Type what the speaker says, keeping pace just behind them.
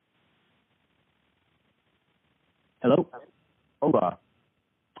Hello? Hola.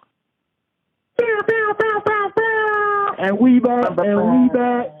 And we back.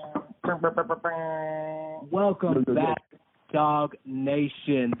 Welcome back, Dog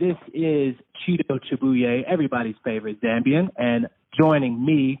Nation. This is Cheeto Chibuye, everybody's favorite Zambian, and joining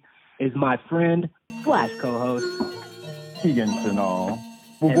me is my friend slash co-host, Keegan Chenal.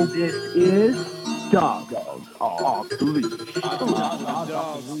 and this is Dog Off the leash.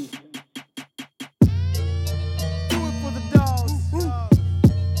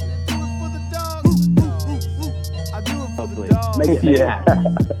 Yeah.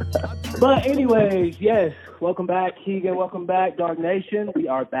 But anyways, yes, welcome back, Keegan. Welcome back, Dog Nation. We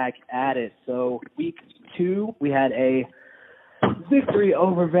are back at it. So week 2, we had a victory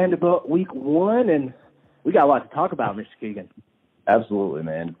over Vanderbilt week 1, and we got a lot to talk about, Mr. Keegan. Absolutely,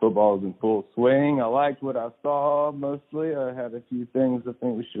 man. Football's in full swing. I liked what I saw mostly. I had a few things I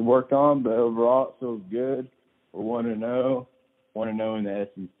think we should work on, but overall it feels good. We're 1-0. 1-0 in the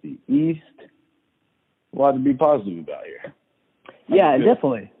SEC East. A lot to be positive about here. Yeah,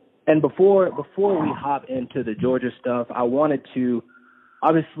 definitely. And before we hop into the Georgia stuff, I wanted to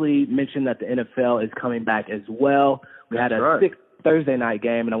obviously mention that the NFL is coming back as well. We had a 6 Thursday night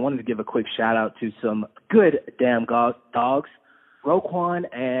game, and I wanted to give a quick shout-out to some good damn dogs. Roquan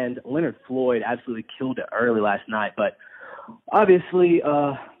and Leonard Floyd absolutely killed it early last night, but obviously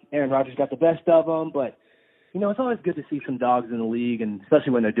Aaron Rodgers got the best of them, but you know, it's always good to see some dogs in the league, and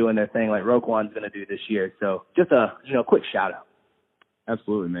especially when they're doing their thing like Roquan's going to do this year. So just a quick shout-out.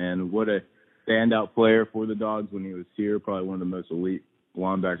 Absolutely, man. What a standout player for the Dogs when he was here. Probably one of the most elite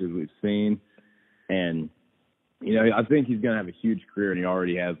linebackers we've seen. And, you know, I think he's going to have a huge career, and he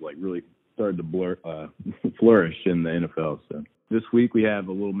already has, like, really started to flourish in the NFL. So this week we have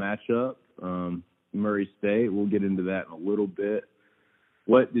a little matchup, Murray State. We'll get into that in a little bit.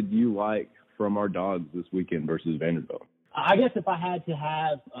 What did you like from our Dogs this weekend versus Vanderbilt? I guess if I had to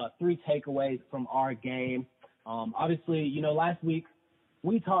have 3 takeaways from our game, obviously, you know, last week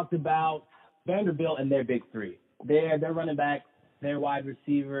we talked about Vanderbilt and their big three. Their running back, their wide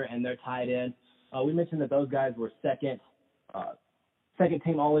receiver, and their tight end. We mentioned that those guys were second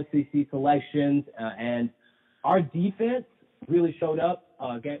team All-SEC selections, and our defense really showed up.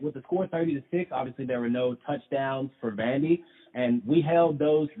 With the score 30-6, obviously there were no touchdowns for Vandy, and we held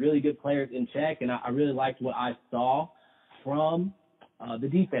those really good players in check, and I really liked what I saw from the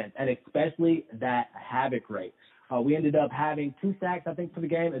defense, and especially that havoc rate. We ended up having 2 sacks, I think, for the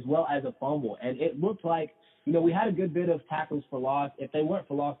game, as well as a fumble, and it looked like, you know, we had a good bit of tackles for loss. If they weren't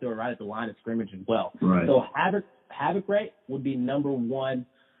for loss, they were right at the line of scrimmage as well. Right. So havoc rate would be number 1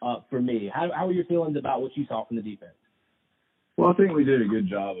 for me. How were your feelings about what you saw from the defense? Well, I think we did a good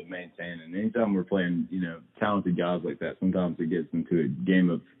job of maintaining. Anytime we're playing, you know, talented guys like that, sometimes it gets into a game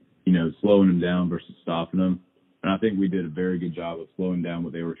of, you know, slowing them down versus stopping them. And I think we did a very good job of slowing down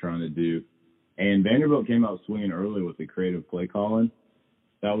what they were trying to do. And Vanderbilt came out swinging early with the creative play calling.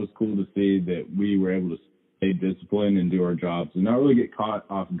 That was cool to see that we were able to stay disciplined and do our jobs and not really get caught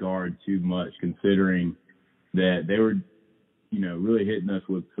off guard too much, considering that they were, you know, really hitting us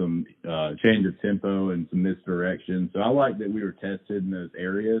with some change of tempo and some misdirection. So I like that we were tested in those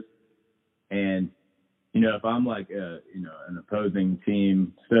areas. And, you know, if I'm like, you know, an opposing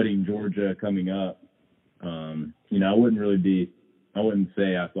team studying Georgia coming up, you know, I wouldn't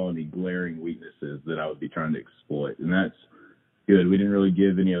say I saw any glaring weaknesses that I would be trying to exploit. And that's good. We didn't really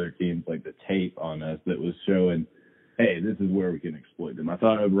give any other teams like the tape on us that was showing, hey, this is where we can exploit them. I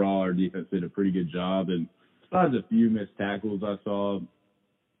thought overall our defense did a pretty good job. And besides a few missed tackles I saw,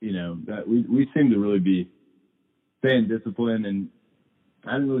 you know, that we seem to really be staying disciplined, and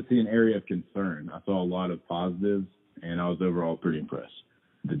I didn't really see an area of concern. I saw a lot of positives, and I was overall pretty impressed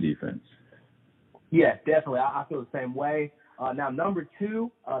with the defense. Yeah, definitely. I feel the same way. Now, number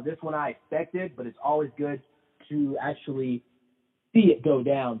 2, this one I expected, but it's always good to actually see it go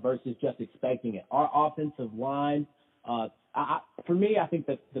down versus just expecting it. Our offensive line, for me, I think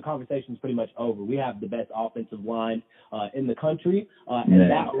that the conversation is pretty much over. We have the best offensive line in the country, and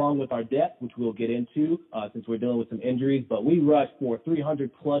that along with our depth, which we'll get into since we're dealing with some injuries. But we rushed for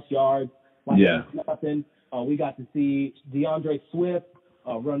 300-plus yards. Nothing. We got to see DeAndre Swift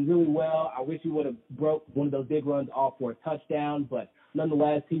run really well. I wish he would have broke one of those big runs off for a touchdown, but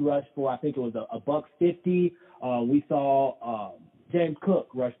nonetheless, he rushed for, I think it was a $150. We saw James Cook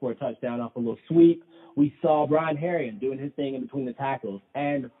rush for a touchdown off a little sweep. We saw Brian Herrien doing his thing in between the tackles.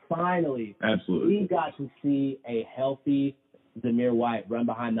 And finally, we got to see a healthy Zamir White run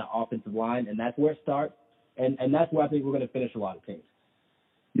behind the offensive line, and that's where it starts. And that's where I think we're going to finish a lot of teams.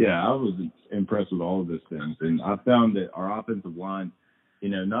 Yeah, I was impressed with all of those things. And I found that our offensive line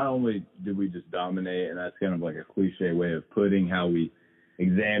not only did we just dominate, and that's kind of like a cliche way of putting how we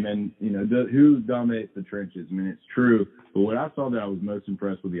examine, who dominates the trenches. I mean, it's true. But what I saw that I was most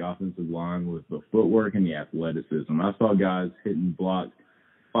impressed with the offensive line was the footwork and the athleticism. I saw guys hitting blocks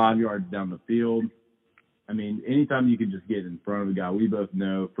 5 yards down the field. I mean, anytime you can just get in front of a guy, we both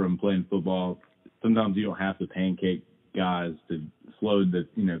know from playing football, sometimes you don't have to pancake guys to slow the,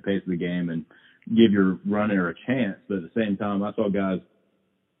 pace of the game and give your runner a chance. But at the same time, I saw guys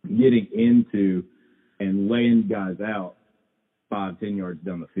getting into and laying guys out 5-10 yards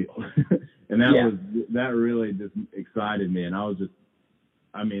down the field. And that really just excited me. And I was just,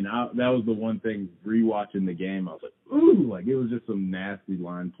 that was the one thing rewatching the game. I was like, ooh, like it was just some nasty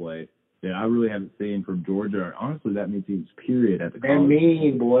line play that I really haven't seen from Georgia. Honestly, that means teams, period, at the college. They're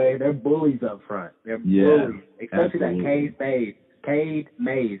mean, boy. They're bullies up front. They're bullies. Especially absolutely. that Cade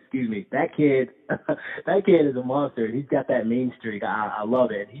Mays, excuse me. That kid is a monster. He's got that mean streak. I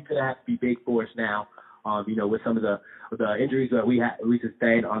love it. He's gonna have to be big for us now. With some of the injuries that we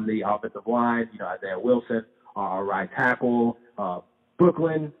sustained on the offensive line. Isaiah Wilson, our right tackle,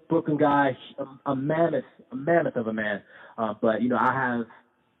 Brooklyn guy, a mammoth of a man. But I have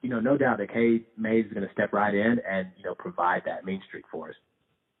no doubt that Cade Mays is going to step right in and provide that mean streak for us.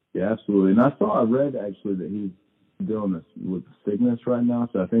 Yeah, absolutely. And I read actually that he's dealing with sickness right now,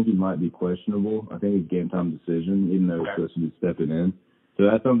 so I think he might be questionable. I think it's game time decision, even though he's supposed to be stepping in. So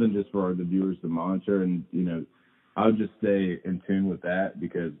that's something just for the viewers to monitor. And, I would just stay in tune with that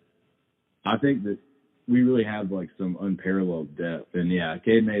because I think that we really have like some unparalleled depth. And yeah,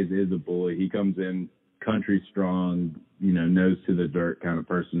 Cade Mays is a bully. He comes in country strong, nose to the dirt kind of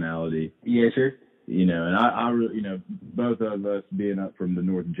personality. Yeah, sure. And I really, both of us being up from the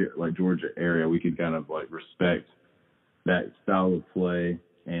North, like Georgia area, we can kind of like respect that style of play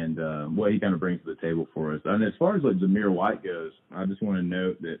and what he kind of brings to the table for us. And as far as like Zamir White goes, I just want to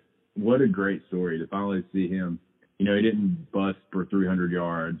note that what a great story to finally see him. He didn't bust for 300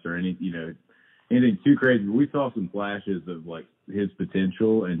 yards or anything too crazy. But we saw some flashes of like his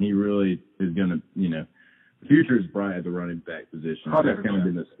potential, and he really is going to, the future is bright at the running back position. 100%. That's kind of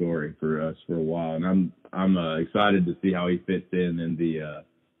been the story for us for a while, and I'm excited to see how he fits in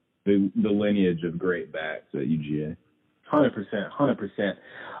the lineage of great backs at UGA. 100%.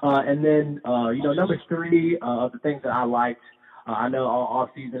 And then, number three of the things that I liked, I know all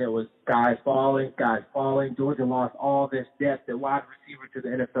offseason it was skies falling. Georgia lost all this depth at wide receiver to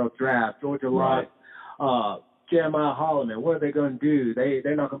the NFL draft. Georgia lost Jeremiah Holloman. What are they going to do?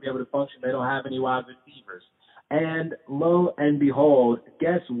 They're not going to be able to function. They don't have any wide receivers. And lo and behold,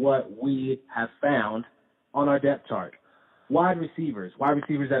 guess what we have found on our depth chart? Wide receivers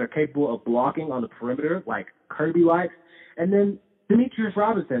that are capable of blocking on the perimeter like Kirby likes. And then Demetrius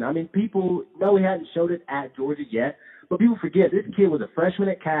Robinson. People know he hadn't showed it at Georgia yet, but people forget this kid was a freshman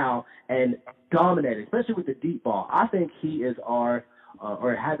at Cal and dominated, especially with the deep ball. I think he is or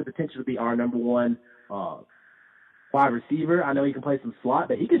has the potential to be our number one wide receiver. I know he can play some slot,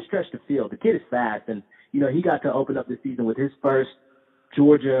 but he can stretch the field. The kid is fast, and he got to open up the season with his first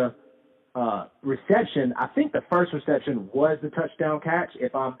Georgia reception. I think the first reception was the touchdown catch.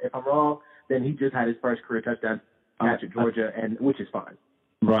 If I'm wrong, then he just had his first career touchdown catch at Georgia, and which is fine.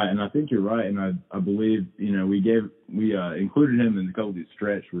 Right, and I think you're right, and I believe we included him in a couple of these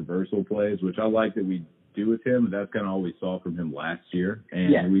stretch reversal plays, which I like that we do with him. That's kind of all we saw from him last year,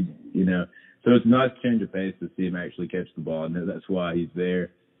 and we so it's a nice change of pace to see him actually catch the ball, and that's why he's there.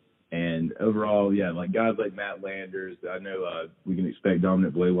 And overall, like guys like Matt Landers, I know we can expect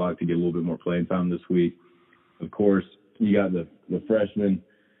Dominic Blaylock to get a little bit more playing time this week. Of course, you got the freshman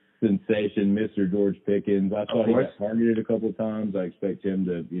sensation, Mr. George Pickens. I saw he got targeted a couple of times. I expect him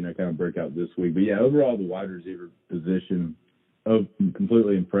to, kind of break out this week. But, overall, the wide receiver position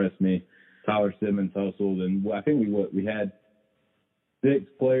completely impressed me. Tyler Simmons hustled, and I think we had 6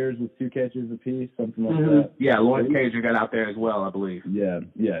 players with 2 catches apiece, something like that. Yeah, Lawrence Cager got out there as well, I believe. Yeah,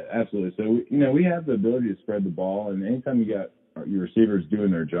 absolutely. So, we have the ability to spread the ball, and anytime you got your receivers doing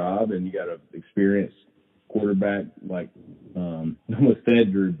their job and you got an experienced quarterback like almost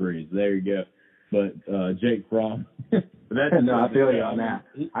said Drew Brees. There you go. But Jake Fromm. No, I feel you on that.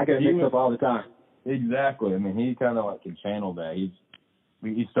 I get mixed up all the time. Exactly. He kind of like can channel that.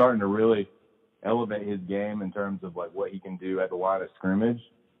 He's starting to really elevate his game in terms of like what he can do at the line of scrimmage.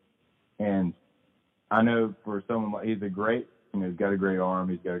 And I know for someone like he's a great, he's got a great arm,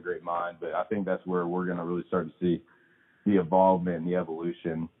 he's got a great mind, but I think that's where we're going to really start to see the evolvement and the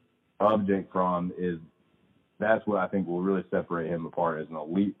evolution of Jake Fromm that's what I think will really separate him apart as an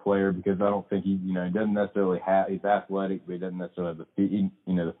elite player, because I don't think he doesn't necessarily he's athletic, but he doesn't necessarily have the feet,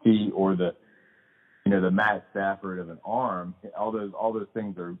 the feet or the the Matt Stafford of an arm. All those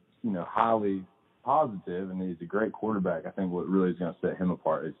things are, highly positive, and he's a great quarterback. I think what really is going to set him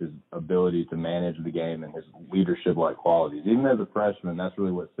apart is his ability to manage the game and his leadership-like qualities. Even as a freshman, that's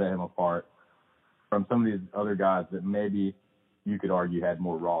really what set him apart from some of these other guys that maybe you could argue had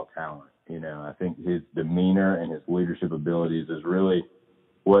more raw talent. I think his demeanor and his leadership abilities is really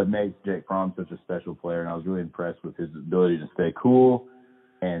what makes Jake Fromm such a special player, and I was really impressed with his ability to stay cool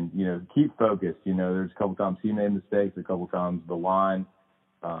and, keep focused. There's a couple times he made mistakes, a couple times the line,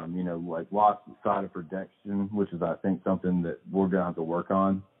 lost the side of protection, which is, I think, something that we're going to have to work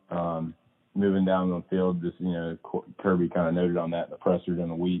on moving down the field. Just, Kirby kind of noted on that in the presser during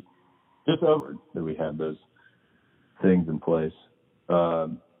the week. Just over that we had those things in place.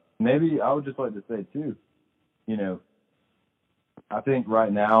 Maybe I would just like to say, too, I think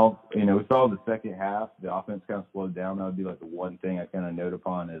right now, we saw the second half, the offense kind of slowed down. That would be like the one thing I kind of note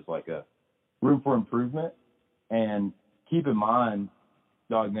upon is like a room for improvement. And keep in mind,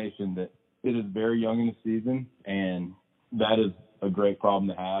 Dog Nation, that it is very young in the season, and that is a great problem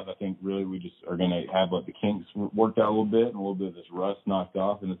to have. I think really we just are going to have like the kinks worked out a little bit and a little bit of this rust knocked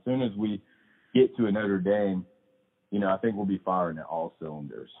off. And as soon as we get to a Notre Dame, I think we'll be firing at all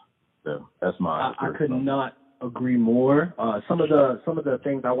cylinders. So that's my. I could not agree more. Some of the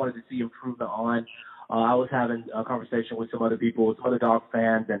things I wanted to see improvement on. I was having a conversation with some other people, some other Dog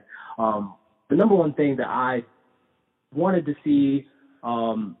fans, and the number one thing that I wanted to see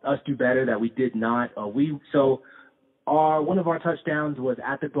us do better that we did not. One of our touchdowns was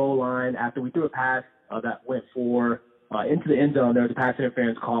at the goal line after we threw a pass that went into the end zone. There was a pass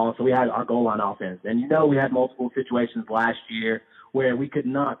interference call, so we had our goal line offense. And we had multiple situations last year where we could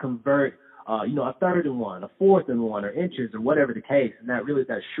not convert, a 3rd and 1, a 4th and 1, or inches, or whatever the case, and that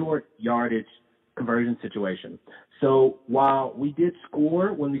short yardage conversion situation. So while we did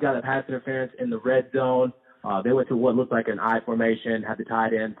score when we got a pass interference in the red zone, they went to what looked like an I formation, had the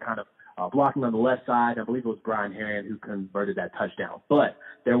tight end kind of blocking on the left side. I believe it was Brian Herring who converted that touchdown. But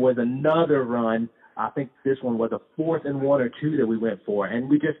there was another run. I think this one was a 4th and 1 or 2 that we went for, and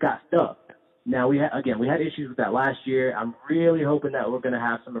we just got stuck. Now, we had issues with that last year. I'm really hoping that we're going to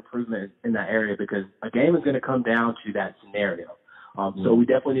have some improvement in that area because a game is going to come down to that scenario. So we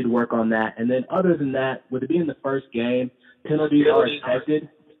definitely need to work on that. And then other than that, with it being the first game, penalties are expected.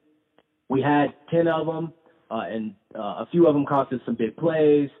 We had 10 of them, and a few of them cost us some big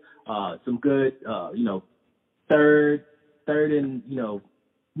plays, some good, third and,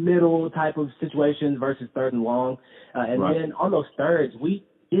 middle type of situations versus 3rd and long. Then on those thirds, we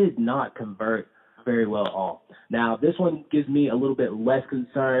did not convert very well at all. Now, this one gives me a little bit less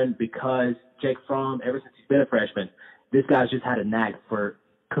concern because Jake Fromm, ever since he's been a freshman, this guy's just had a knack for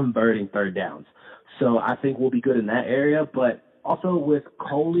converting 3rd downs. So I think we'll be good in that area. But also with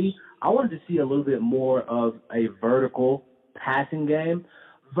Coley, I wanted to see a little bit more of a vertical passing game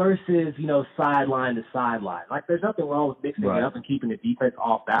versus, sideline to sideline. Like, there's nothing wrong with mixing it up and keeping the defense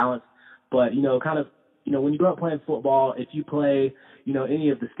off balance. But, when you grow up playing football, if you play, any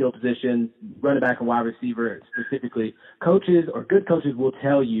of the skill positions, running back and wide receiver specifically, coaches or good coaches will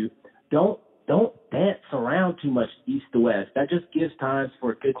tell you, don't dance around too much east to west. That just gives times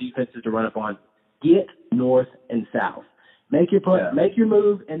for good defenses to run up on. Get north and south. Make your play, make your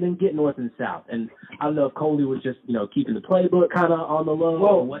move, and then get north and south. And I don't know if Coley was just, keeping the playbook kind of on the low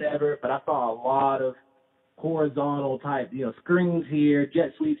or whatever, but I saw a lot of horizontal type, screens here,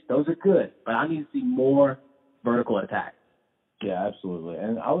 jet sweeps. Those are good, but I need to see more vertical attack. Yeah, absolutely.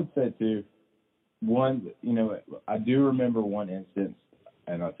 And I would say, too, I do remember one instance,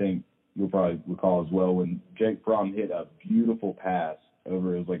 and I think you'll probably recall as well, when Jake Fromm hit a beautiful pass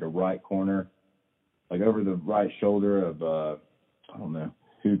over, it was like a right corner, like over the right shoulder of, I don't know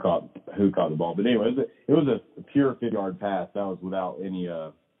who caught the ball. But anyway, it was a pure 50-yard pass. That was without any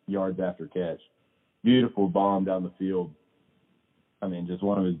yards after catch. Beautiful bomb down the field. I mean, just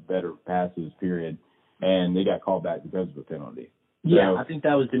one of his better passes, period. And they got called back because of a penalty. Yeah, I think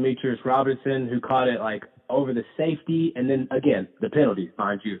that was Demetrius Robertson who caught it like over the safety, and then again the penalty,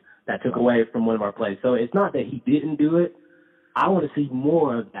 mind you, that took away from one of our plays. So it's not that he didn't do it. I want to see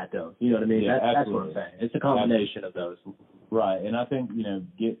more of that, though. You know what I mean? Yeah, that's what I'm saying. It's a combination of those. Right, and I think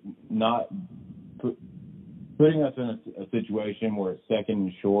putting us in a situation where it's 2nd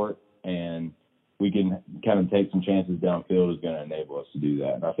and short and we can kind of take some chances downfield is going to enable us to do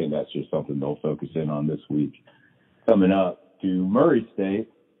that. And I think that's just something they'll focus in on this week. Coming up to Murray State,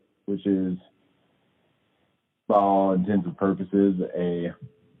 which is, by all intents and purposes, a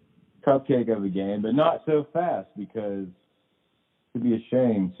cupcake of a game, but not so fast because it'd be a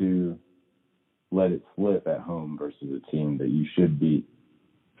shame to let it slip at home versus a team that you should beat.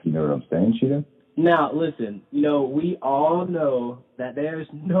 You know what I'm saying, Cheetah? Now, listen, we all know that there's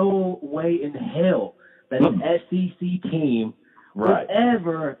no way in hell that an SEC team would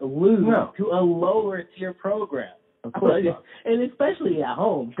ever lose to a lower tier program. Of course not. And especially at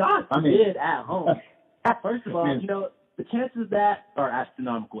home. God forbid at home. First of all, the chances of that are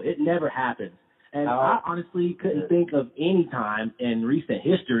astronomical. It never happens. And I honestly couldn't think of any time in recent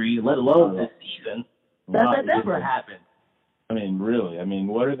history, let alone this season, that ever happened. I mean, really. I mean,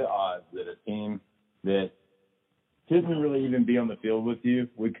 what are the odds that a team that shouldn't really even be on the field with you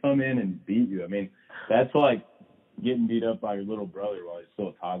would come in and beat you? I mean, that's like getting beat up by your little brother while he's still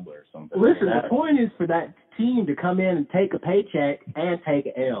a toddler or something. Listen, the point is for that team to come in and take a paycheck and take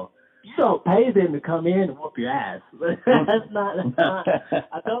an L. You don't pay them to come in and whoop your ass. That's not.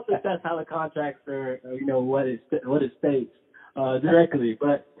 I don't think that's how the contracts are. What it states directly.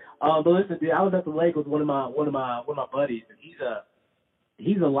 But listen, dude, I was at the lake with one of my buddies, and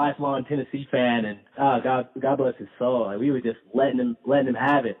he's a lifelong Tennessee fan, and God bless his soul. Like, we were just letting him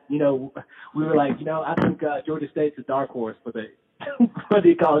have it. We were like, I think Georgia State's a dark horse for the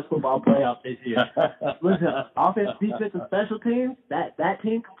college football playoff this year. Listen, offense, defense, and special teams, that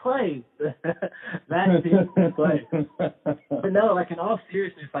team can play. That team can play. But no, like in all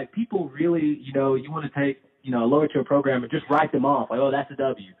seriousness, like people really, you want to take, a lower tier program and just write them off. Like, oh, that's a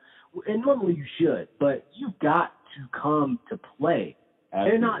W. And normally you should, but you've got to come to play.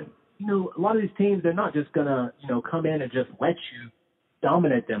 Absolutely. They're not, a lot of these teams, they're not just going to, come in and just let you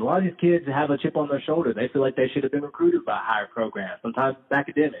dominate them. A lot of these kids have a chip on their shoulder. They feel like they should have been recruited by a higher program. Sometimes it's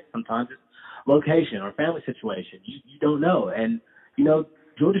academic. Sometimes it's location or family situation. You don't know. And,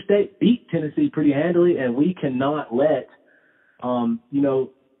 Georgia State beat Tennessee pretty handily, and we cannot let,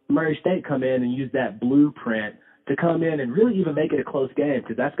 Murray State come in and use that blueprint to come in and really even make it a close game,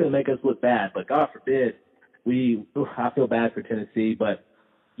 because that's going to make us look bad. But God forbid, I feel bad for Tennessee. But,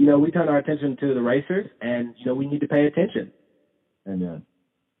 we turn our attention to the Racers, and, we need to pay attention. And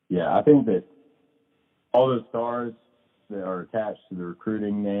yeah, I think that all those stars that are attached to the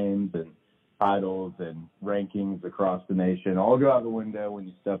recruiting names and titles and rankings across the nation all go out the window when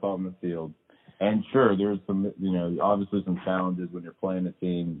you step on the field. And sure, there's some, obviously some challenges when you're playing a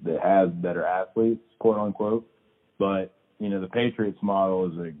team that has better athletes, quote unquote. But, the Patriots model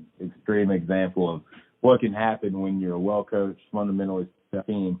is an extreme example of what can happen when you're a well-coached, fundamentally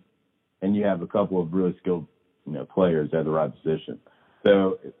team and you have a couple of really skilled players at the right position.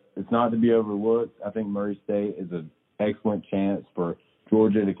 So it's not to be overlooked. I think Murray State is an excellent chance for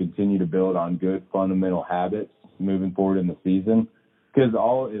Georgia to continue to build on good fundamental habits moving forward in the season, because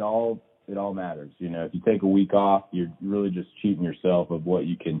it all matters. If you take a week off, you're really just cheating yourself of what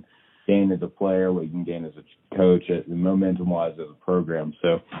you can gain as a player, what you can gain as a coach, momentum-wise as a program.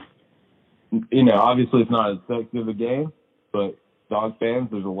 So, obviously it's not as sexy of a game, but Dog fans,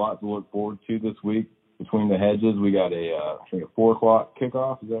 there's a lot to look forward to this week. Between the hedges, we got a 4 o'clock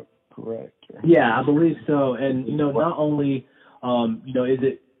kickoff. Is that correct? Yeah, I believe so. And, not only, is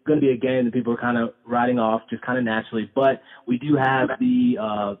it going to be a game that people are kind of writing off just kind of naturally, but we do have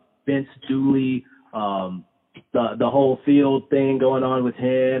the Vince Dooley, the whole field thing going on with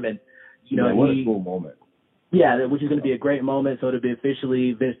him. And, what a cool moment. Yeah, which is going to be a great moment. So it'll be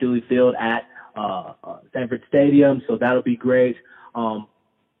officially Vince Dooley Field at Sanford Stadium. So that'll be great.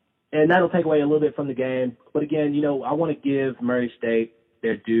 And that'll take away a little bit from the game. But again, I want to give Murray State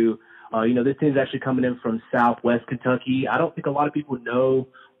their due. This team's actually coming in from Southwest Kentucky. I don't think a lot of people know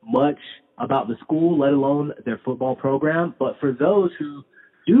much about the school, let alone their football program. But for those who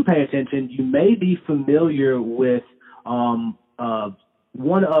do pay attention, you may be familiar with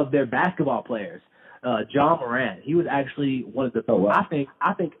one of their basketball players, John Morant. He was actually one of the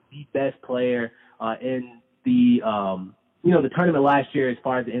I think the best player in the the tournament last year as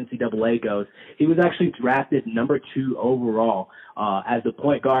far as the NCAA goes. He was actually drafted number 2 overall as a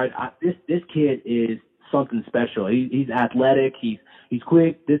point guard. This kid is something special. He's athletic. He's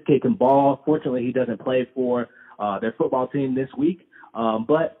quick. This kid can ball. Fortunately, he doesn't play for their football team this week.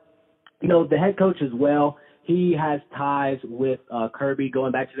 But the head coach as well, he has ties with Kirby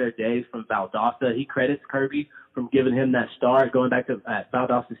going back to their days from Valdosta. He credits Kirby from giving him that start going back to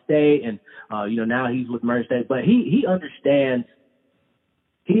Valdosta State, and now he's with Murray State. But he understands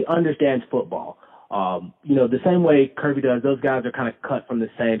football. The same way Kirby does. Those guys are kind of cut from the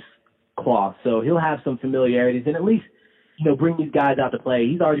same cloth, so he'll have some familiarities and at least bring these guys out to play.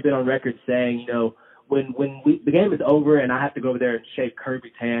 He's already been on record saying when the game is over and I have to go over there and shake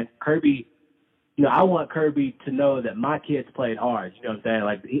Kirby's hand, Kirby. I want Kirby to know that my kids played hard. You know what I'm saying?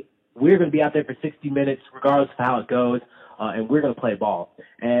 Like, we're going to be out there for 60 minutes regardless of how it goes, and we're going to play ball.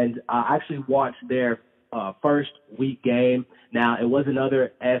 And I actually watched their first week game. Now, it was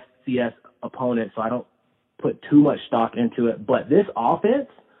another FCS opponent, so I don't put too much stock into it. But this offense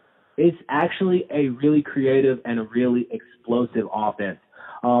is actually a really creative and a really explosive offense.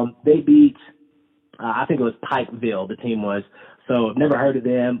 They beat, I think it was Pikeville, the team was. So I've never heard of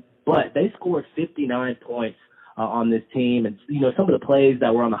them, but they scored 59 points on this team. And, some of the plays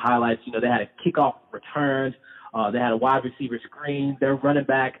that were on the highlights, they had a kickoff return. They had a wide receiver screen. Their running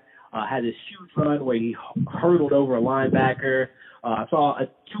back had this huge run where he hurdled over a linebacker. I saw 2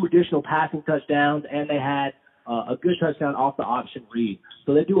 additional passing touchdowns, and they had a good touchdown off the option read.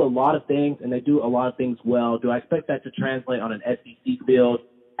 So they do a lot of things, and they do a lot of things well. Do I expect that to translate on an SEC field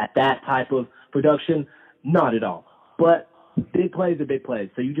at that type of production? Not at all. But big plays are big plays,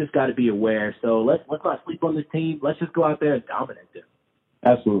 so you just got to be aware. So let's not sleep on this team. Let's just go out there and dominate them.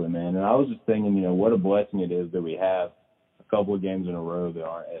 Absolutely, man. And I was just thinking, what a blessing it is that we have a couple of games in a row that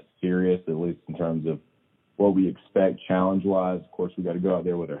aren't as serious, at least in terms of what we expect challenge-wise. Of course, we got to go out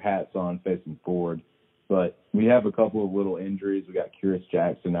there with our hats on, facing forward. But we have a couple of little injuries. We got Curious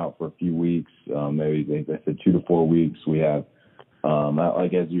Jackson out for a few weeks, maybe they said 2 to 4 weeks. We have,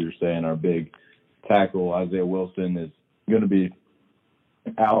 like as you were saying, our big tackle, Isaiah Wilson, is going to be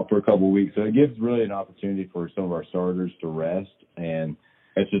out for a couple of weeks. So it gives really an opportunity for some of our starters to rest, and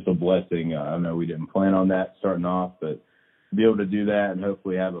it's just a blessing. I know we didn't plan on that starting off, but to be able to do that and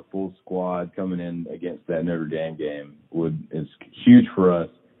hopefully have a full squad coming in against that Notre Dame game is huge for us.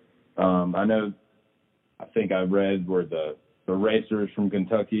 I think I read where the racers from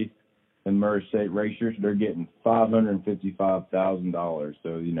Kentucky and Murray State Racers, they're getting $555,000.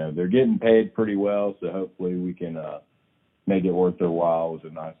 So, they're getting paid pretty well. So hopefully we can make it worth their while with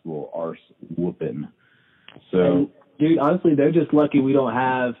a nice little arse whooping. So, and, dude, honestly, they're just lucky we don't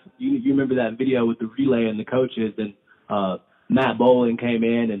have you remember that video with the relay and the coaches, and Matt Bowen came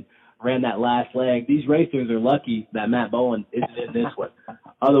in and ran that last leg. These racers are lucky that Matt Bowen isn't in this one.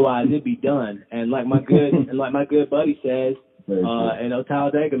 Otherwise, it'd be done. And like my good buddy says, in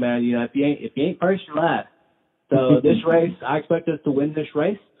Talladega, man, if you ain't first, you're last. So this race, I expect us to win this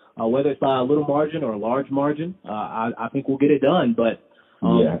race, whether it's by a little margin or a large margin. I think we'll get it done. But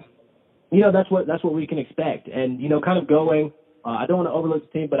that's what we can expect. And kind of going. I don't want to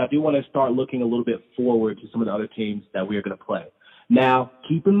overlook the team, but I do want to start looking a little bit forward to some of the other teams that we are going to play. Now,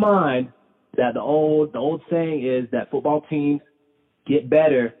 keep in mind that the old saying is that football teams get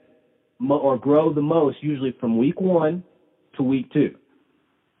better or grow the most usually from week 1 to week 2.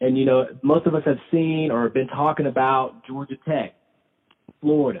 And, most of us have seen or been talking about Georgia Tech,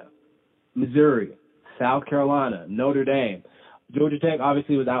 Florida, Missouri, South Carolina, Notre Dame. Georgia Tech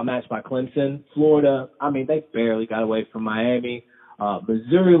obviously was outmatched by Clemson. Florida, they barely got away from Miami.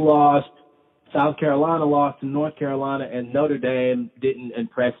 Missouri lost. South Carolina lost to North Carolina, and Notre Dame didn't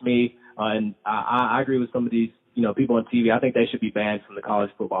impress me. And I agree with some of these, people on TV. I think they should be banned from the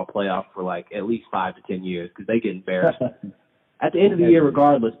college football playoff for at least 5 to 10 years because they get embarrassed at the end of the year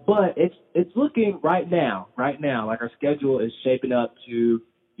regardless. But it's looking right now like our schedule is shaping up to,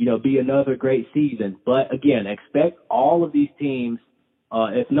 be another great season. But again, expect all of these teams,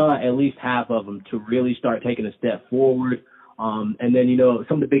 if not at least half of them, to really start taking a step forward. And then,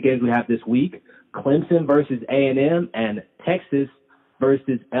 some of the big games we have this week, Clemson versus A&M and Texas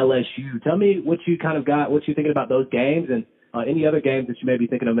versus LSU. Tell me what you kind of got, what you're thinking about those games, and any other games that you may be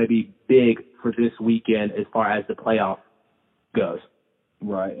thinking of maybe big for this weekend as far as the playoff goes.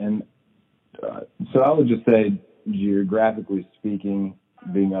 Right. And so I would just say, geographically speaking,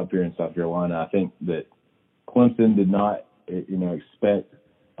 being up here in South Carolina, I think that Clemson did not, expect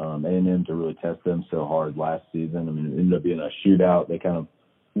A&M to really test them so hard last season. It ended up being a shootout. They kind of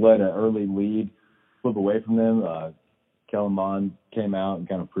let an early lead slip away from them. Kellen Mond came out and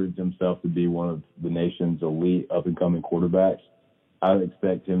kind of proved himself to be one of the nation's elite up-and-coming quarterbacks. I would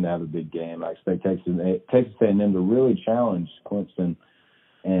expect him to have a big game. I expect Texas A&M to really challenge Clemson.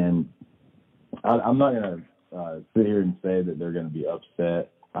 And I'm not going to sit here and say that they're going to be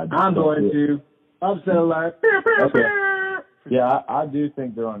upset. I'm going to. Upset alert. Okay. Yeah, I do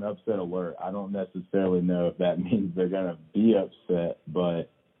think they're on upset alert. I don't necessarily know if that means they're going to be upset,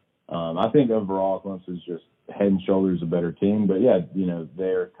 but I think overall Clemson's just head and shoulders a better team. But, yeah,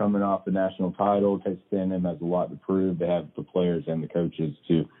 they're coming off the national title. Texas A&M has a lot to prove. They have the players and the coaches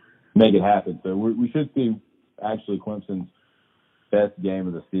to make it happen. So we should see actually Clemson's best game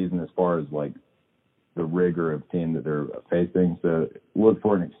of the season as far as, the rigor of team that they're facing. So look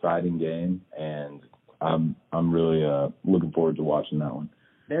for an exciting game, and I'm really looking forward to watching that one.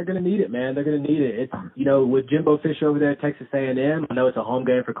 They're going to need it, man. They're going to need it. It's, with Jimbo Fisher over there at Texas A&M, I know it's a home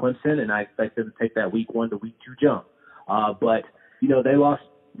game for Clemson, and I expect them to take that week 1 to week 2 jump. But, they lost,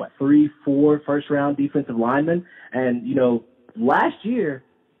 3-4 first-round defensive linemen. And, last year,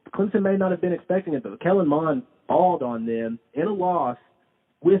 Clemson may not have been expecting it, but Kellen Mond balled on them in a loss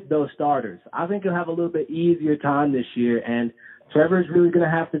with those starters. I think he'll have a little bit easier time this year, and Trevor's really going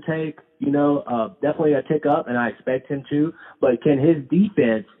to have to take, definitely a tick up, and I expect him to. But can his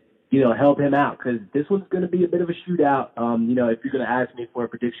defense, help him out? Because this one's going to be a bit of a shootout, if you're going to ask me for a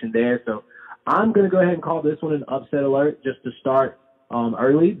prediction there. So I'm going to go ahead and call this one an upset alert just to start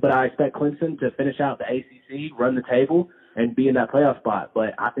early. But I expect Clemson to finish out the ACC, run the table, and be in that playoff spot.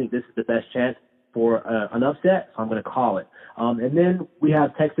 But I think this is the best chance for an upset, so I'm going to call it. And then we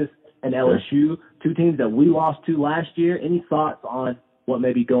have Texas and LSU, two teams that we lost to last year. Any thoughts on what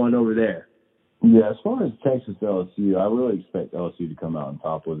may be going over there? Yeah, as far as Texas LSU, I really expect LSU to come out on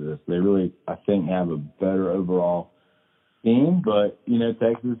top with this. They really, I think, have a better overall team, but,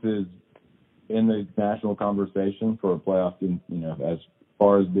 Texas is in the national conversation for a playoff, as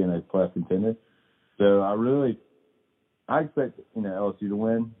far as being a playoff contender. So I expect, LSU to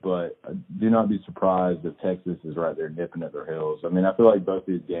win, but do not be surprised if Texas is right there nipping at their heels. I mean, I feel like both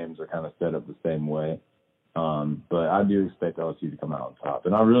these games are kind of set up the same way. But I do expect LSU to come out on top.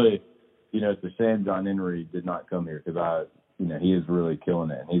 And I really, it's a shame John Henry did not come here because he is really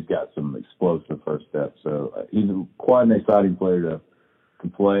killing it, and he's got some explosive first steps. So he's quite an exciting player to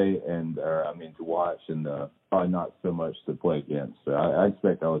play and, to watch, and probably not so much to play against. So I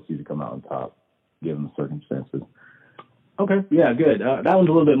expect LSU to come out on top, given the circumstances. Okay, yeah, good. That one's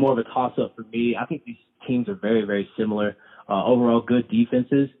a little bit more of a toss-up for me. I think these teams are very, very similar. Overall, good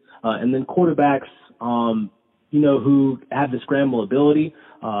defenses. And then quarterbacks, who have the scramble ability.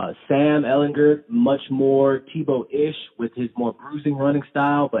 Sam Ehlinger, much more Tebow-ish with his more bruising running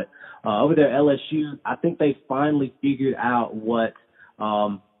style. But over there, LSU, I think they finally figured out what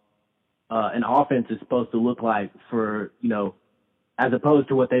an offense is supposed to look like for, as opposed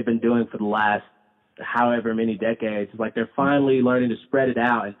to what they've been doing for the last however many decades. It's like they're finally learning to spread it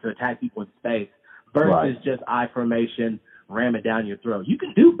out and to attack people in space versus just I formation, ram it down your throat. You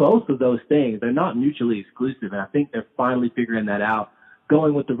can do both of those things. They're not mutually exclusive, and I think they're finally figuring that out.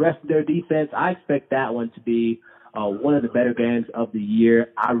 Going with the rest of their defense, I expect that one to be one of the better games of the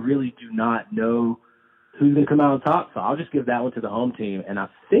year. I really do not know who's going to come out on top, so I'll just give that one to the home team. And I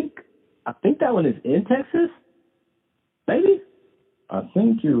think that one is in Texas, maybe? I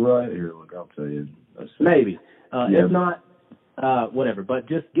think you're right. Here, look, I'll tell you. Maybe. If not, whatever. But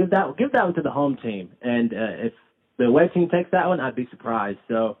just give that one to the home team. And if the away team takes that one, I'd be surprised.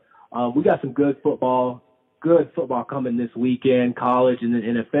 So we got some good football coming this weekend, college and then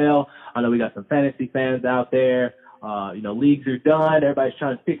NFL. I know we got some fantasy fans out there. Leagues are done. Everybody's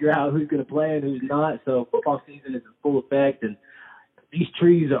trying to figure out who's going to play and who's not. So football season is in full effect, and these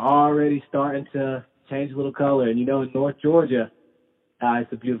trees are already starting to change a little color. And, in North Georgia,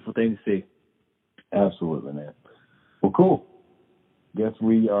 it's a beautiful thing to see. Absolutely, man. Well, cool. Guess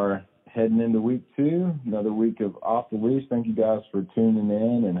we are heading into week 2, another week of Off the Leash. Thank you guys for tuning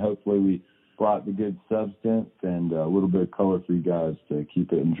in, and hopefully we brought the good substance and a little bit of color for you guys to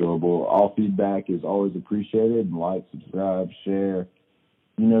keep it enjoyable. All feedback is always appreciated. Like, subscribe, share.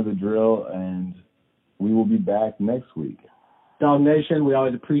 You know the drill, and we will be back next week. Dog Nation, we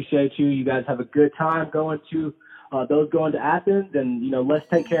always appreciate you. You guys have a good time going to those going to Athens, and let's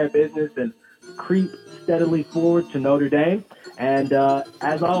take care of business and creep steadily forward to Notre Dame. And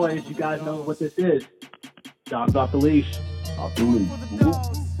as always, you guys know what this is. Dogs off the leash. Off the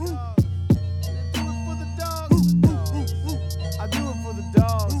leash.